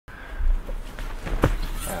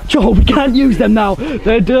Joel, we can't use them now.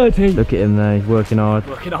 They're dirty. Look at him there, he's working hard.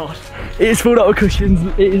 Working hard. It's filled up with cushions.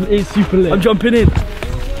 It's super lit. I'm jumping in.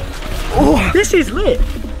 Oh, this is lit.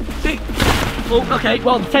 Oh, okay,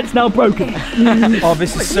 well, the tent's now broken. Oh,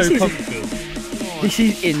 this is so comfortable. This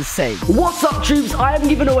is insane. What's up, troops? I am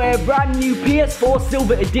giving away a brand new PS4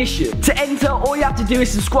 Silver Edition. To enter, all you have to do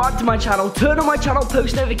is subscribe to my channel, turn on my channel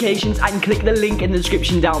post notifications, and click the link in the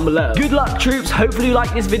description down below. Good luck, troops. Hopefully you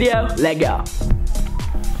like this video. Let's go.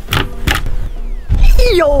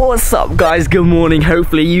 Yo, what's up, guys? Good morning.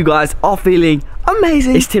 Hopefully you guys are feeling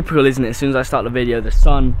amazing. It's typical, isn't it? As soon as I start the video, the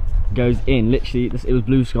sun goes in. Literally, it was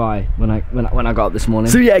blue sky when I got up this morning.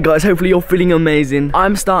 So yeah, guys, hopefully you're feeling amazing.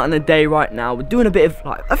 I'm starting the day right now. We're doing a bit of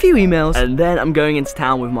like a few emails, and then I'm going into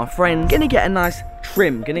town with my friends. Gonna get a nice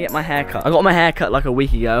trim. Gonna get my hair cut. I got my hair cut like a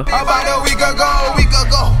week ago. About a week ago.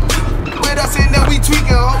 With us in there, we tweaking,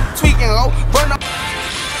 burn up.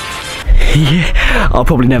 Yeah, I'll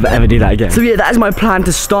probably never ever do that again. So yeah, that is my plan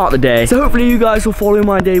to start the day. So hopefully you guys will follow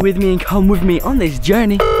my day with me and come with me on this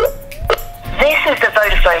journey. This is the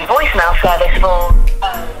Vodafone voicemail service for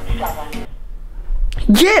 07.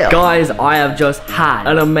 Yeah! Guys, I have just had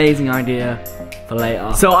an amazing idea for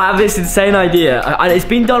later. So I have this insane idea. It's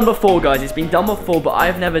been done before, guys. It's been done before, but I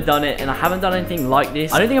have never done it, and I haven't done anything like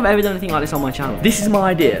this. I don't think I've ever done anything like this on my channel. This is my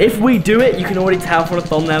idea. If we do it, you can already tell from the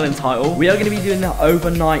thumbnail and title. We are going to be doing the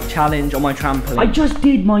overnight challenge on my trampoline. I just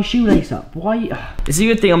did my shoelace up. Why? It's a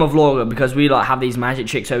good thing I'm a vlogger, because we like have these magic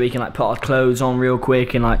tricks so we can like put our clothes on real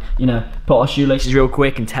quick and like, you know, put our shoelaces real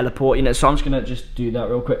quick and teleport, you know. So I'm just going to just do that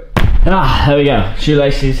real quick. Ah, there we go.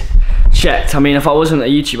 Shoelaces checked. I mean, if I wasn't a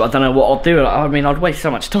YouTuber, I don't know what I'd do. I mean, I'd waste so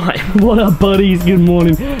much time. What up, buddies? Good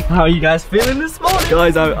morning. How are you guys feeling this morning?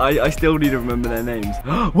 Guys, I still need to remember their names.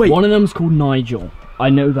 Wait, one of them's called Nigel. I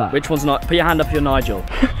know that. Which one's not? Put your hand up if you're Nigel.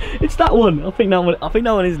 It's that one. I think that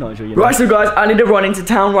one is Nigel. You know? Right, so guys, I need to run into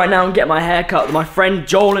town right now and get my hair cut. My friend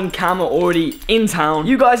Joel and Cam are already in town.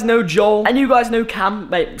 You guys know Joel and you guys know Cam.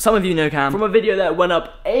 Wait, some of you know Cam from a video that went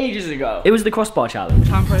up ages ago. It was the crossbar challenge.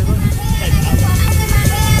 Time for over.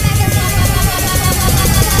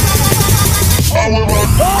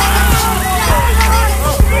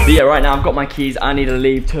 But yeah, right now I've got my keys. I need to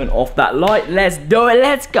leave. Turn off that light. Let's do it.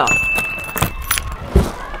 Let's go.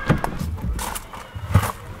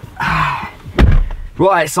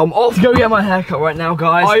 Right, so I'm off to go get my haircut right now,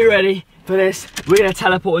 guys. Are you ready for this? We're gonna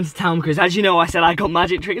teleport into town because, as you know, I said I got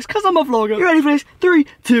magic tricks because I'm a vlogger. You ready for this? 3,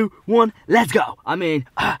 2, 1, let's go. I mean,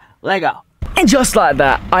 let go. And just like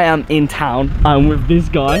that, I am in town. I'm with this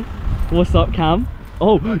guy. What's up, Cam?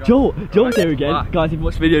 Oh, Joel's here again. Wow. Guys, if you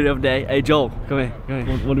watched the video the other day, hey Joel, come here.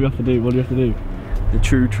 What do we have to do? What do we have to do? The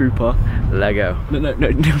true trooper, Lego. No.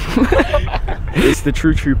 It's the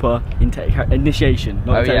true trooper initiation,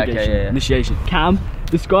 not interrogation. Yeah. Initiation. Cam,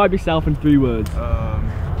 describe yourself in 3 words.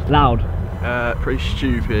 Loud. Pretty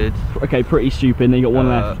stupid. Okay, pretty stupid. And then you got one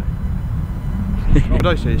left. What did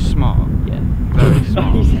I say? Smart. Yeah. Very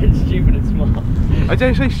smart. You said stupid and smart. I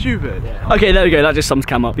didn't say stupid. Yeah. Okay, there we go. That just sums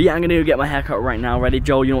Cam up. But yeah, I'm gonna go get my haircut right now. Ready,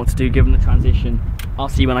 Joel? You know what to do. Give him the transition. I'll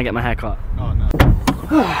see you when I get my haircut. Oh no.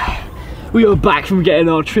 We are back from getting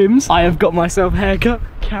our trims. I have got myself a haircut.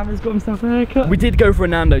 Cam has got himself a haircut. We did go for a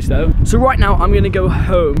Nando's though. So right now I'm gonna go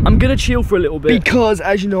home. I'm gonna chill for a little bit because,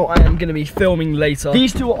 as you know, I am gonna be filming later.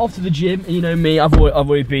 These two are off to the gym, and you know me, I've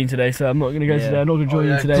already been today, so I'm not gonna go today. I'm not gonna join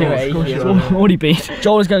you today. I've already been.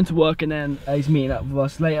 Joel is going to work, and then he's meeting up with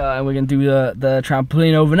us later, and we're gonna do the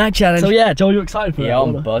trampoline overnight challenge. So yeah, Joel, you excited for that? Yeah,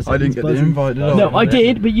 I'm buzzing. I didn't get the invite at all. No, I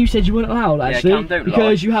did, but you said you weren't allowed actually,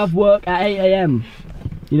 because you have work at 8 AM.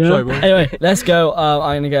 You know? Sorry, anyway, let's go.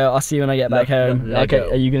 I'm gonna go. I'll see you when I get back home. Okay,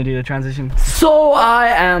 are you gonna do the transition? So I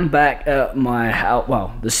am back at my house,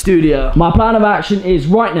 well, the studio. My plan of action is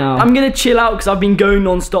right now, I'm gonna chill out because I've been going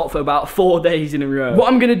non-stop for about 4 days in a row. What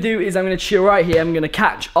I'm gonna do is I'm gonna chill right here. I'm gonna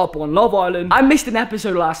catch up on Love Island. I missed an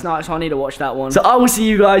episode last night, so I need to watch that one. So I will see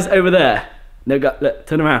you guys over there. No, look,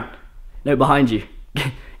 turn around. No, behind you.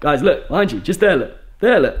 Guys, look, behind you. Just there, look.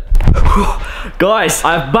 There, look. Guys,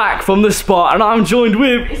 I'm back from the spot and I'm joined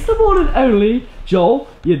with, it's the one and only Joel.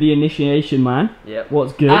 You're the initiation man. Yep.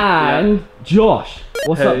 What's good? And Josh.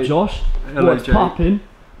 What's up, Josh? Hello, what's popping?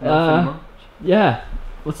 Yeah.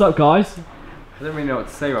 What's up, guys? I don't really know what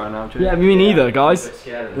to say right now. Yeah, me neither, guys. I'm a bit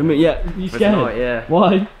scared. Yeah, you scared? Tonight, yeah.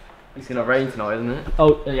 Why? It's gonna rain tonight, isn't it?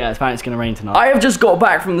 Oh, yeah, apparently it's gonna rain tonight. I have just got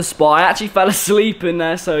back from the spa. I actually fell asleep in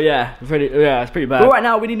there, so yeah, it's pretty bad. But right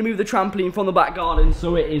now, we need to move the trampoline from the back garden,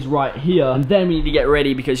 so it is right here. And then we need to get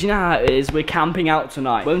ready, because you know how it is, we're camping out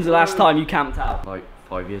tonight. When's the last time you camped out? Like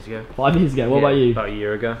 5 years ago. 5 years ago, what about you? About a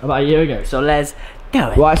year ago. About a year ago. So let's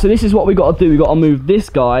Go. Right, so this is what we got to do. We got to move this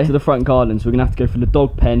guy to the front garden. So we're gonna have to go for the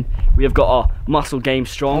dog pen. We have got our muscle game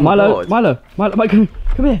strong. Milo, Milo, come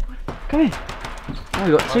here, come here. Oh,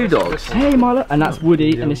 we got 2 dogs. Hey Milo, and that's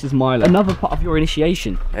Woody, and this is Milo. Another part of your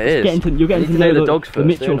initiation. It is. You're getting to know the dogs first, the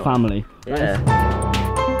Mitchell family. Yeah.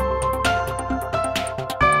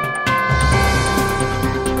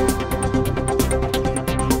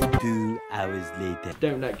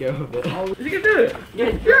 Don't let go of it. Oh, is he gonna do it?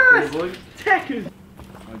 Yeah. Yes! Tekkers!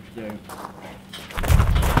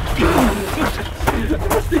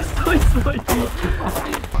 What's this side?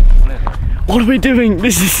 What are we doing?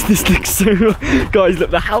 This looks so... Guys, look,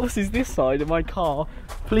 the house is this side of my car.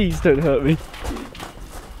 Please don't hurt me.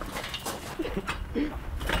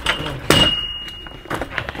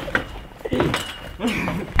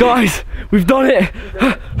 Guys, we've done it!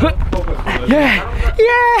 Yeah!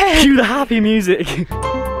 Yeah! Cue the happy music!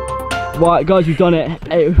 Right, guys, we've done it.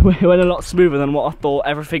 It went a lot smoother than what I thought.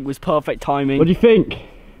 Everything was perfect timing. What do you think?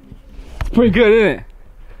 It's pretty good, isn't it?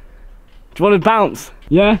 Do you want to bounce?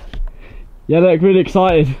 Yeah? Yeah, they look really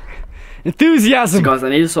excited. Enthusiasm! So guys, I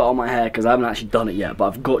need to sort out my hair because I haven't actually done it yet, but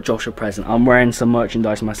I've got Josh a present. I'm wearing some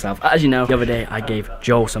merchandise myself. As you know, the other day I gave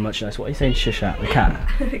Joel some merchandise. What are you saying, shush at? The cat?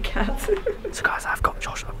 The cat. So guys, I've got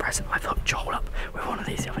Josh a present. I hooked Joel up with one of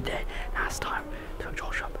these the other day. Now it's time to hook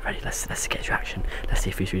Josh up. Ready? Let's get your action. Let's see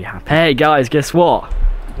if he's really happy. Hey guys, guess what?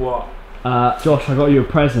 What? Josh, I got you a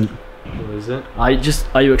present. What is it? Are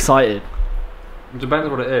you excited? It depends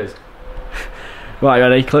what it is. Right,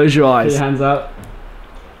 ready? Close your eyes. Put your hands out.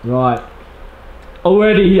 Right.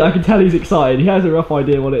 Already, I can tell he's excited. He has a rough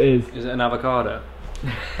idea what it is. Is it an avocado?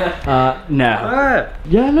 No.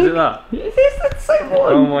 Yeah, look. Is it that? It is the same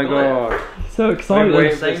one. Oh my god. So excited.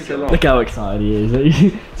 Wait, look how excited he is.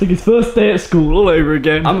 It's like his first day at school all over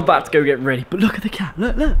again. I'm about to go get ready, but look at the cat.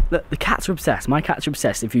 Look. The cats are obsessed. My cats are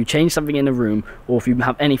obsessed. If you change something in the room, or if you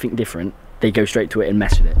have anything different, they go straight to it and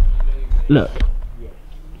mess with it. Look.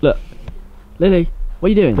 Lily, what are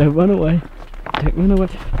you doing? Don't run away. Don't run away.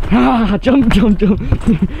 Ah, jump.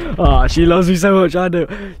 Ah, she loves me so much, I know.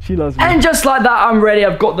 She loves me. And just like that, I'm ready.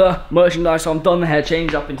 I've got the merchandise, so I'm done the hair,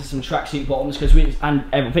 changed up into some tracksuit bottoms, because I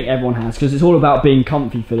think everyone has, because it's all about being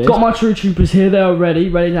comfy for this. Got my True Troopers here, they are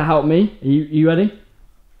ready to help me. Are you ready?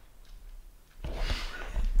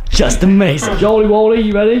 Just amazing. Jolly Wally,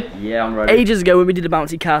 you ready? Yeah, I'm ready. Ages ago when we did the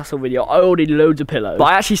bouncy castle video, I ordered loads of pillows. But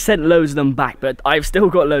I actually sent loads of them back, but I've still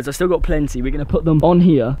got loads. I've still got plenty. We're going to put them on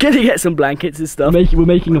here. Gonna get some blankets and stuff. We're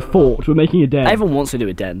making a fort. We're making a den. Everyone wants to do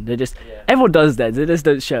a den. Everyone does dens. They just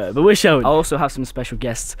don't show it. But we're showing. I also have some special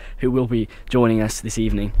guests who will be joining us this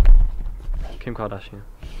evening. Kim Kardashian.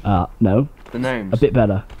 No. The names. A bit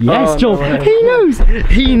better. Yes, Joel. No, he knows.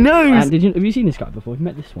 He knows. And have you seen this guy before? Have you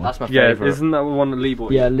met this one? That's my favourite. Yeah, isn't that the one that Lee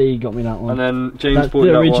bought? Yeah, Lee got me that one. And then James bought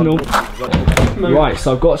the that original. One. Right,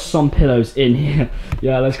 so I've got some pillows in here.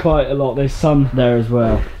 Yeah, there's quite a lot. There's some there as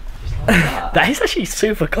well. That is actually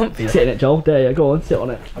super comfy. Sit in it, Joel. There you go on, sit on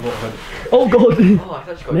it. Oh god.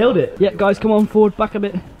 Nailed it. Yeah, guys, come on forward, back a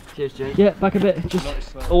bit. Cheers, Jake. Yeah, back a bit.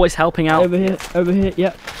 Just always helping out. Over here.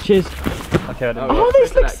 Yeah. Cheers. Okay, I don't oh,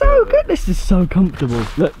 this looks so good. This is so comfortable.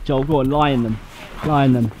 Look, Joel, go on, lie in them.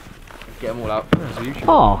 Get them all out.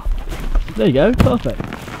 Oh, there you go. Perfect.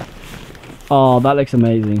 Oh, that looks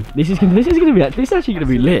amazing. This is actually gonna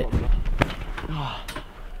be lit. Oh.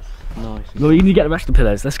 Nice. Well, you need to get the rest of the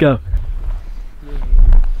pillows. Let's go.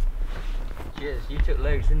 Cheers. You took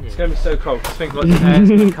loads, didn't you? It's gonna be so cold. Just think like the hair's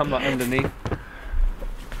gonna come like underneath.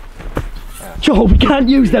 Joel, we can't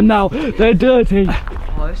use them now. They're dirty.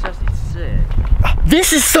 Oh, this is actually sick.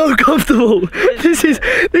 This is so comfortable. This is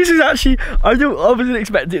actually, I wasn't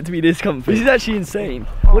expecting it to be this comfy. This is actually insane.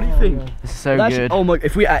 What do you think? This is so good. Oh my,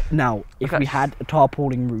 if we had a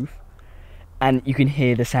tarpaulin roof and you can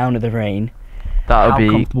hear the sound of the rain, that would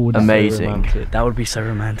be amazing. That would be so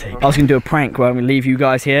romantic. I was going to do a prank where I'm going to leave you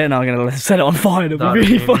guys here and I'm going to set it on fire. It'll be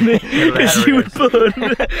really funny because you would burn.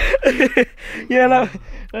 Yeah,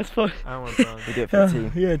 that's fine. I want to we do it for the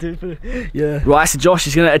team. Yeah, do it for yeah. Right, so Josh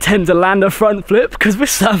is going to attempt to land a front flip because we're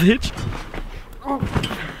savage.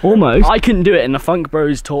 Almost. I couldn't do it and the Funk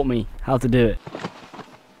Bros taught me how to do it.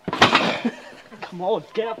 Come on,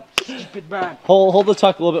 get up, stupid man. Hold the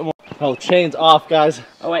tuck a little bit more. Oh, chain's off, guys.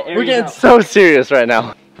 Oh wait, we're getting so serious right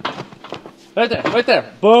now. Right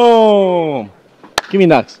there. Boom. Give me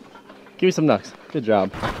nucks. Give me some nucks. Good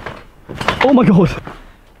job. Oh my god.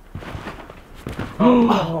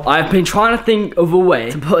 I've been trying to think of a way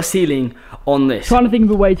to put a ceiling on this. Trying to think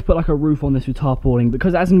of a way to put like a roof on this with tarpaulin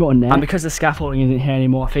because it hasn't got a net. And because the scaffolding isn't here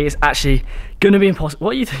anymore, I think it's actually going to be impossible.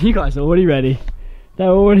 What are you guys are already ready? They're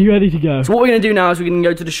already ready to go. So what we're gonna do now is we're gonna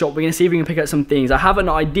go to the shop. We're gonna see if we can pick up some things. I have an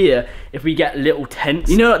idea if we get little tents.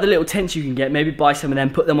 You know, like the little tents you can get. Maybe buy some of them,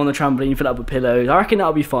 put them on the trampoline, fill it up with pillows. I reckon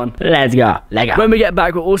that'll be fun. Let's go. When we get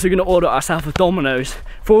back, we're also gonna order ourselves a Domino's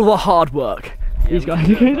for all the hard work. Yeah, these guys,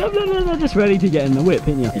 they're just ready to get in the whip,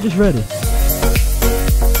 ain't you? They're just ready.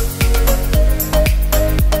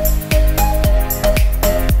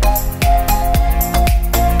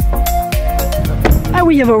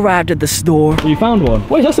 We have arrived at the store. You found one.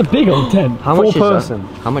 Wait, that's a big old tent. How much is that?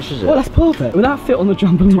 How much is it? Well, that's perfect. Will that fit on the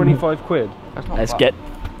trampoline? 25 quid. Let's get it.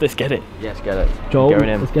 Yeah, let's get it. Joel, going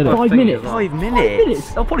in. Let's get it. 5 minutes. 5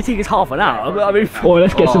 minutes? It'll probably take us half an hour. I mean, oh,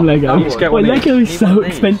 let's get some Lego. Wait, Lego is so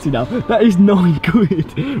expensive now. That is 9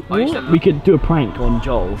 quid. We could do a prank on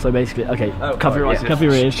Joel. So basically, okay, cover your eyes, cover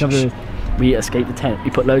your ears, cover your ears. We escape the tent. We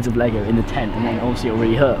put loads of Lego in the tent, and then obviously it'll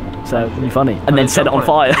really hurt. So it'll be funny. And then set it on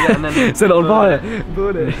fire. Yeah, and then set it on fire.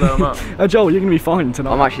 Burn it. Blow them up. Joel, you're gonna be fine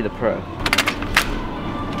tonight. I'm actually the pro.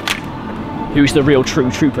 Who's the real true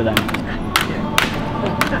trooper then?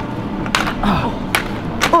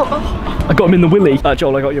 I got him in the willy.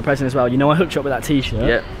 Joel, I got you a present as well. You know I hooked you up with that t-shirt.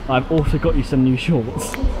 Yeah. I've also got you some new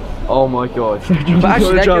shorts. Oh my god. But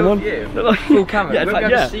actually, they're good for you. Full camera.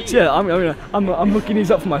 Yeah, I'm hooking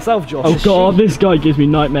these up for myself, Josh. Oh god, this guy gives me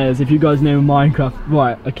nightmares. If you guys know Minecraft,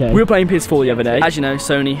 right? Okay. We were playing PS4 the other day. As you know,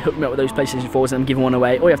 Sony hooked me up with those PlayStation 4s, and I'm giving one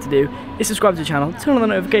away. All you have to do is subscribe to the channel, turn on the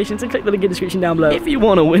notifications, and click the link in the description down below if you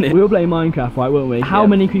want to win it. We were playing Minecraft, right, weren't we? How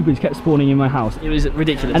many creepers kept spawning in my house? It was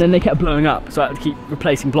ridiculous. And then they kept blowing up, so I had to keep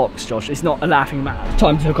replacing blocks, Josh. It's not a laughing matter.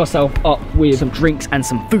 Time to hook ourselves up with some drinks and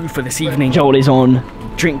some food for this evening. Joel is on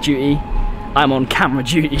drink duty. I'm on camera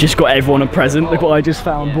duty. Just got everyone a present. Look what I just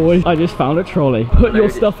found, boys. I just found a trolley. Put your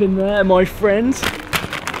stuff in there, my friends.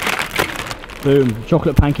 Boom.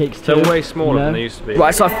 Chocolate pancakes too. They're way smaller than they used to be.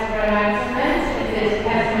 Right, so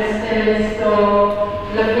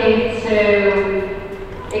looking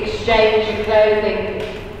to exchange your clothing,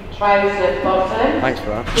 trousers, bottom. Thanks for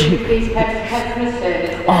that. Could you please customer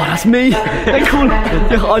service? oh, that's me. They call it.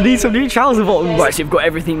 I need some new trouser bottoms. Right, so you've got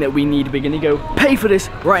everything that we need. We're gonna go pay for this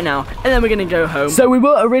right now, and then we're gonna go home. So we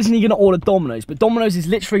were originally gonna order Domino's, but Domino's is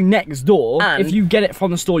literally next door. And if you get it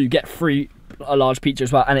from the store, you get free a large pizza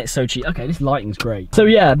as well, and it's so cheap. Okay, this lighting's great. So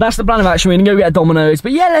yeah, that's the plan of action. We're gonna go get a Domino's,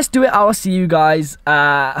 but yeah, let's do it. I'll see you guys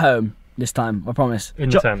at home this time. I promise.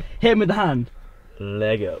 In the tent. Hit him with the hand.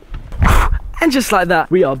 Lego. And just like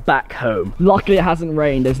that, we are back home. Luckily, it hasn't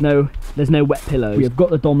rained. There's no wet pillows. We have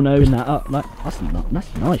got the Domino's in that up. Like, that's a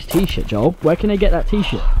nice t-shirt, Joel. Where can I get that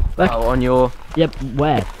t-shirt? Oh, on your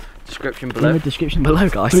where? description below. In the description below,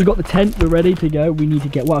 guys. So we've got the tent. We're ready to go. We need to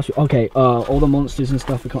get okay. All the monsters and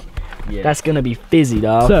stuff. We can't. Yeah. That's gonna be busy,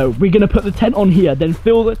 though. So we're gonna put the tent on here, then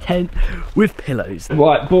fill the tent with pillows.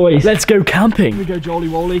 Right, boys. Let's go camping. Here we go, Jolly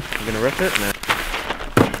Wolly. We're gonna rip it. No.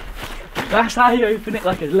 That's how you open it,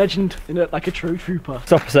 like a legend, like a true trooper.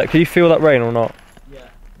 Stop a sec, can you feel that rain or not? Yeah.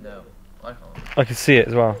 No, I can't. I can see it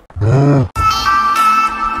as well.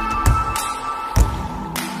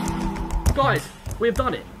 Guys, we've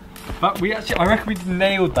done it. But we actually, I reckon we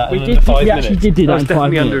nailed that. We actually did do that in 5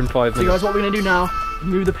 minutes. Under in 5 minutes. So guys, what we're gonna do now,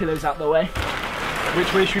 move the pillows out the way.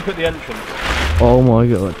 Which way should we put the entrance? Oh my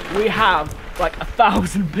god. We have like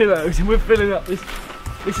 1,000 pillows and we're filling up this.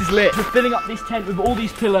 This is lit. We're filling up this tent with all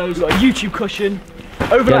these pillows. We've got a YouTube cushion,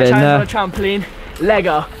 overnight challenge on a trampoline,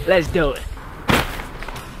 Lego. Let's do it.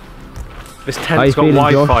 This tent's got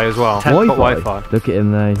Wi-Fi as well. Tent's got Wi-Fi. Look at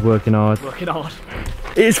him there, he's working hard. Working hard.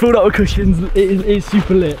 It is filled up with cushions. It is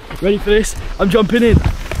super lit. Ready for this? I'm jumping in.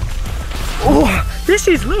 Oh, this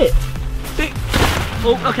is lit.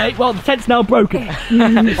 Oh, okay. Well, the tent's now broken.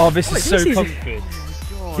 Oh, this is so comfy.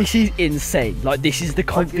 This is insane. Like, this is the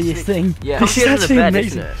comfiest thing. Yeah. This is actually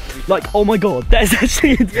amazing. Like, oh my god, that is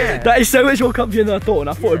actually that is so much more comfier than I thought, and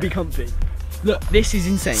I thought it'd be comfy. Look, this is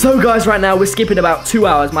insane. So guys, right now we're skipping about 2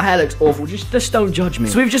 hours. My hair looks awful. Just don't judge me.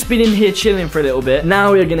 So we've just been in here chilling for a little bit.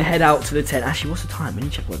 Now we're gonna head out to the tent. Actually, what's the time? We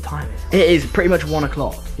need to check what the time is. It is pretty much 1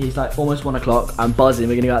 o'clock. It's like almost 1 o'clock. I'm buzzing.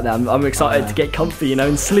 We're gonna go out there. I'm excited to get comfy, you know,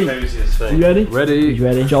 and sleep. Are you ready? Ready. You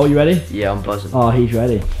ready? Joel, you ready? Yeah, I'm buzzing. Oh, he's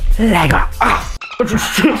ready. Lego. Ah.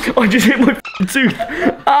 I just hit my tooth.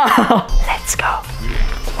 Ah. Let's go.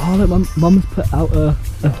 Oh look, my mum's put out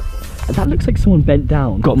that looks like someone bent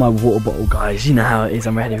down. Got my water bottle, guys. You know how it is.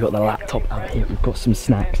 I'm ready. We've got the laptop out here. We've got some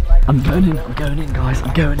snacks. I'm going in, guys.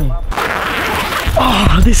 I'm going in.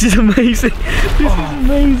 Oh, this is amazing. This is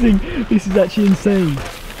amazing. This is actually insane.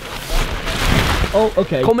 Oh,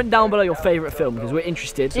 okay. Comment down below your favourite film because we're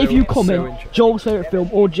interested. If you comment Joel's favourite film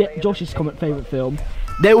or Josh's favourite film,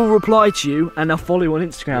 they will reply to you and they'll follow you on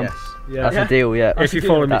Instagram. Yes. Yeah. That's a deal, yeah. If you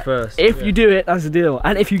follow me first. If you do it, that's the deal.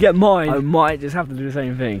 And if you get mine, I might just have to do the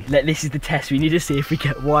same thing. This is the test. We need to see if we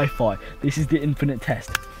get Wi-Fi. This is the infinite test.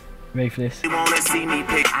 Ready for this?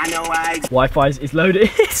 Wi-Fi is loaded.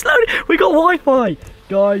 It's loaded. We got Wi-Fi.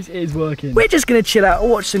 Guys, it is working. We're just gonna chill out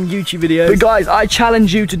and watch some YouTube videos. But guys, I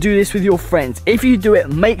challenge you to do this with your friends. If you do it,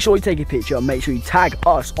 make sure you take a picture and make sure you tag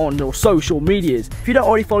us on your social medias. If you don't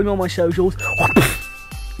already follow me on my socials,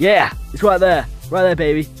 yeah, it's right there. Right there,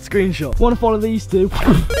 baby. Screenshot. Want to follow these two?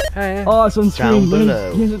 Hey, oh, it's on screen. Down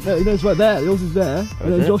below. No, it's right there. Yours is there.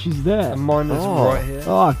 And then Josh is there. And mine is right here.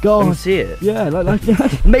 Oh, God. I can see it. Yeah, like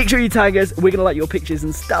that. Make sure you tag us. We're going to like your pictures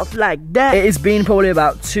and stuff like that. It has been probably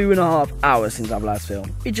about 2.5 hours since I've last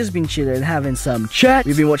filmed. We've just been chilling, having some chat.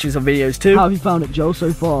 We've been watching some videos too. How have you found it, Joe,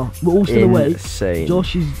 so far? We're all still awake. Insane.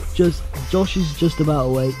 Josh is just about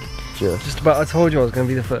awake. Just about, I told you I was going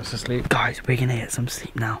to be the first to sleep. Guys, we're gonna get some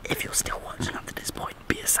sleep now. If you're still watching up to this point,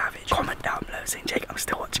 be a savage. Comment down below saying, Jake, I'm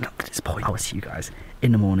still watching up to this point. I will see you guys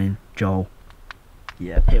in the morning. Joel,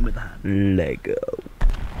 yeah, hit him with the hand. Lego.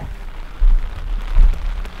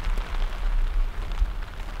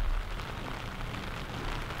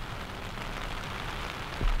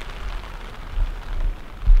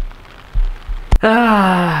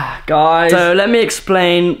 Guys, so let me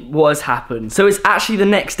explain what has happened. So it's actually the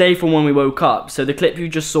next day from when we woke up. So the clip you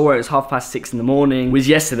just saw, it was 6:30 in the morning, was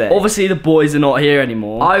yesterday. Obviously the boys are not here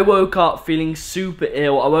anymore. I woke up feeling super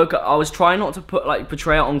ill. I was trying not to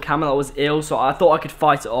portray it on camera that I was ill, so I thought I could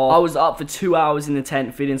fight it off. I was up for 2 hours in the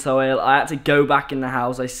tent feeling so ill. I had to go back in the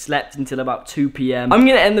house. I slept until about 2 p.m. I'm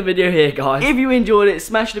gonna end the video here, guys. If you enjoyed it,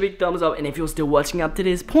 smash the big thumbs up, and if you're still watching up to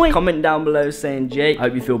this point, comment down below saying, Jake, I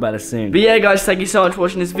hope you feel better soon. But yeah, guys, thank you so much for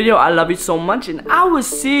watching this video. I love you so much, and I will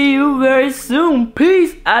see you very soon.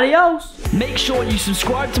 Peace. Adios. Make sure you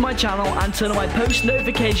subscribe to my channel and turn on my post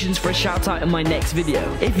notifications for a shout out in my next video.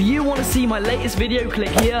 If you want to see my latest video, click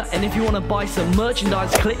here, and if you want to buy some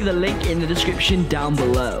merchandise, click the link in the description down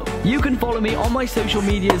below. You can follow me on my social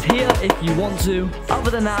medias here if you want to.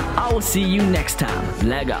 Other than that, I will see you next time.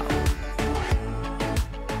 Lego.